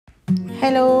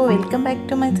Hello, welcome back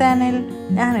to my channel.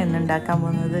 ഞാൻ ഇന്ന് ഉണ്ടാക്കാൻ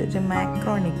പോകുന്നത് ഒരു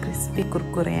മാക്രോണി ക്രിസ്പി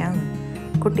കുർക്കുറയാണ്.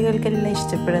 കുട്ടികൾക്കെല്ലാം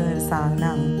ഇഷ്ടപ്പെടുന്ന ഒരു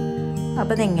സാധനമാണ്.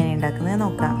 അപ്പോൾ അതെങ്ങനെ ഉണ്ടാക്കുന്നത്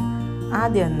നോക്കാം.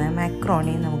 ആദ്യം ഒന്ന്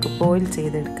മാക്രോണി നമുക്ക് ബോയിൽ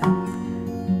ചെയ്തെടുക്കാം.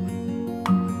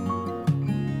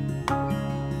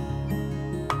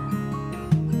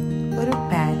 ഒരു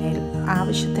പാനിൽ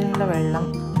ആവശ്യത്തിനുള്ള വെള്ളം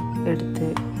എടുത്ത്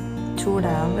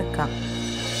ചൂടാകാൻ വെക്കാം.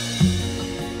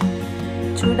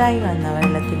 ചൂടായി വന്ന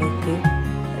വെള്ളത്തിലേക്ക്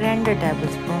 2 ടേബിൾ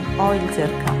സ്പൂൺ ഓയിൽ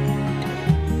ചേർക്കാം.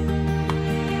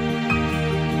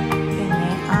 പിന്നെ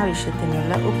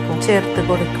ആവശ്യത്തിനുള്ള ഉപ്പും ചേർത്ത്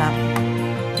കൊടുക്കാം.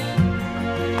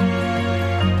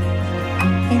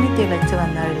 ഇനി തിളച്ച്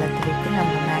വന്ന വെള്ളത്തിലേക്ക്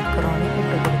നമ്മൾ മാക്രോണി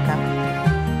ഇട്ട് കൊടുക്കാം.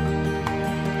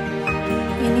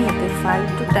 ഇനി ഇത് 5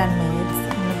 to 10 മിനിറ്റ്സ്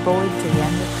ബോയിൽ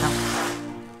ചെയ്യാൻ വെക്കാം.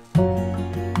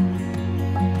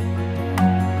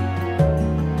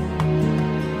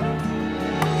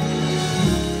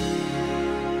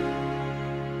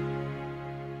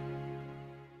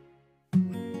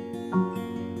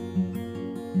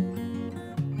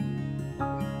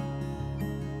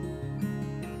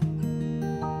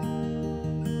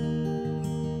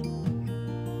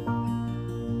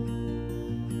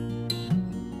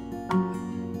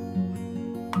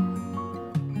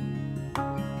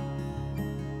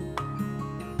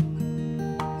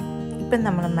 ഇപ്പം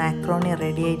നമ്മൾ മാക്രോണി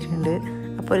റെഡി ആയിട്ടുണ്ട്.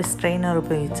 അപ്പോൾ ഒരു സ്ട്രെയിനർ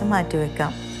ഉപയോഗിച്ച് മാറ്റി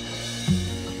വെക്കാം.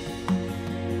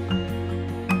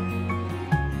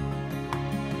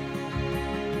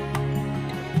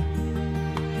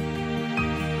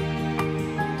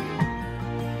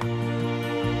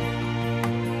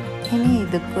 ഇനി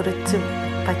ഇത് കുറച്ച്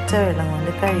പച്ചവെള്ളം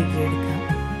കൊണ്ട് കഴുകിയെടുക്കാം.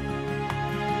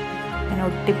 ഇങ്ങനെ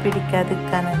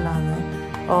ഒട്ടിപ്പിടിക്കാതിരിക്കാനുള്ളതാണ്,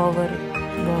 ഓവർ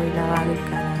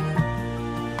ബോയിലാവാതിരിക്കാനാണ്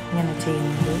ഇങ്ങനെ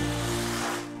ചെയ്യുന്നത്.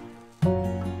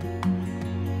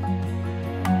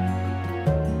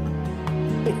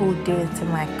 ഊറ്റി വെച്ച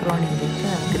മാക്രോണിയിലേക്ക്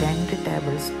നമുക്ക് 2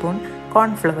 ടേബിൾ സ്പൂൺ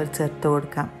കോൺഫ്ലവർ ചേർത്ത്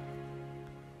കൊടുക്കാം.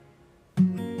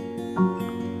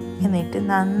 എന്നിട്ട്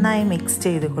നന്നായി മിക്സ്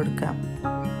ചെയ്ത് കൊടുക്കാം.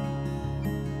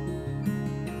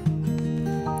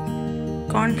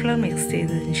 കോൺഫ്ലവർ മിക്സ്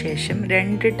ചെയ്തതിന് ശേഷം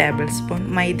 2 ടേബിൾ സ്പൂൺ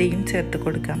മൈദയും ചേർത്ത്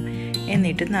കൊടുക്കാം.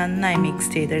 എന്നിട്ട് നന്നായി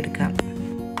മിക്സ് ചെയ്തെടുക്കാം.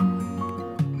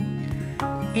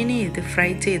 ഇനി ഇത്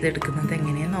ഫ്രൈ ചെയ്തെടുക്കുന്നത്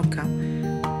എങ്ങനെയെന്ന് നോക്കാം.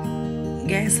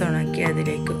 ഗ്യാസ് ഓണാക്കി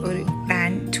അതിലേക്ക് ഒരു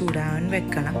പാൻ ചൂടാവാൻ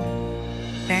വെക്കണം.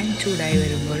 പാൻ ചൂടായി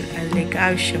വരുമ്പോൾ അതിലേക്ക്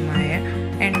ആവശ്യമായ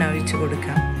എണ്ണ ഒഴിച്ച്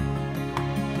കൊടുക്കാം.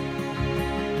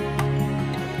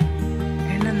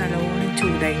 എണ്ണ നല്ലോണം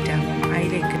ചൂടായിട്ടാകുമ്പോൾ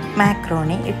അതിലേക്ക്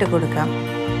മാക്രോണി ഇട്ട് കൊടുക്കാം.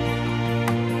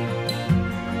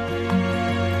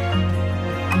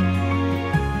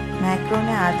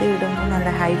 മാക്രോണി ആദ്യം ഇടുമ്പോൾ നല്ല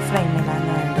ഹൈ ഫ്ലെയിമിലാണ്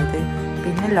വേണ്ടത്.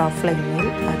 പിന്നെ ലോ ഫ്ലെയിമിൽ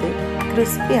അത്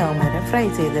ക്രിസ്പി ആവും വരെ ഫ്രൈ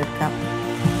ചെയ്തെടുക്കാം.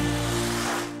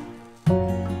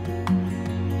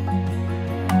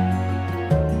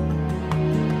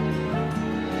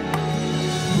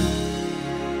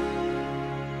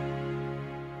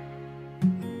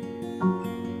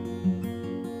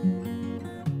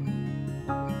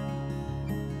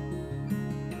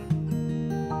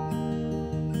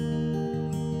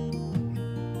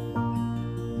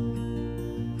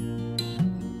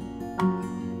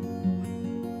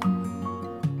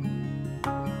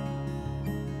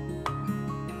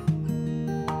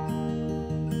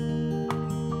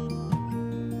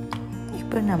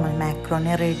 ഇപ്പോൾ നമ്മൾ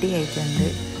മാക്രോണി റെഡി ആയിട്ടുണ്ട്.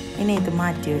 ഇനി ഇത്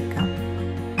മാറ്റി വെക്കാം.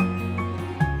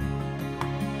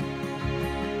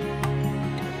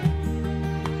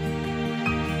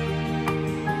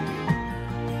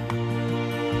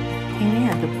 ഇനി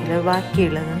അതുപോലെ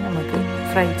ബാക്കിയുള്ളത് നമുക്ക്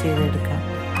ഫ്രൈ ചെയ്തെടുക്കാം.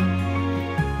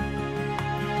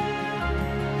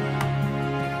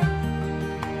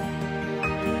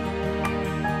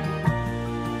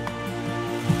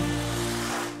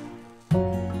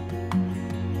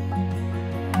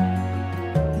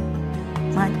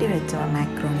 മാറ്റി വെച്ച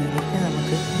മാക്രോണിയിലേക്ക്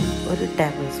നമുക്ക് 1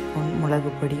 ടേബിൾ സ്പൂൺ മുളക്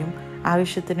പൊടിയും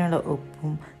ആവശ്യത്തിനുള്ള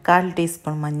ഉപ്പും 1/4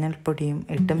 ടീസ്പൂൺ മഞ്ഞൾപ്പൊടിയും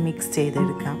ഇട്ട് മിക്സ്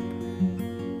ചെയ്തെടുക്കാം.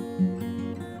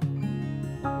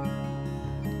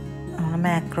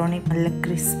 മാക്രോണി നല്ല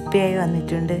ക്രിസ്പിയായി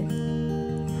വന്നിട്ടുണ്ട്.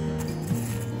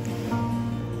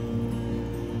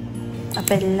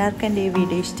 അപ്പോൾ എല്ലാവർക്കും എൻ്റെ ഈ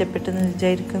വീഡിയോ ഇഷ്ടപ്പെട്ടെന്ന്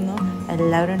വിചാരിക്കുന്നു.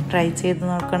 എല്ലാവരും ട്രൈ ചെയ്ത്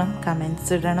നോക്കണം,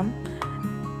 കമൻറ്റ്സ് ഇടണം.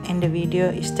 എൻ്റെ വീഡിയോ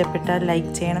ഇഷ്ടപ്പെട്ടാൽ ലൈക്ക്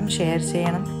ചെയ്യണം, ഷെയർ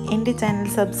ചെയ്യണം. എൻ്റെ ചാനൽ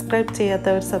സബ്സ്ക്രൈബ്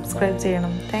ചെയ്യാത്തവർ സബ്സ്ക്രൈബ്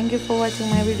ചെയ്യണം. Thank you for watching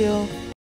my video.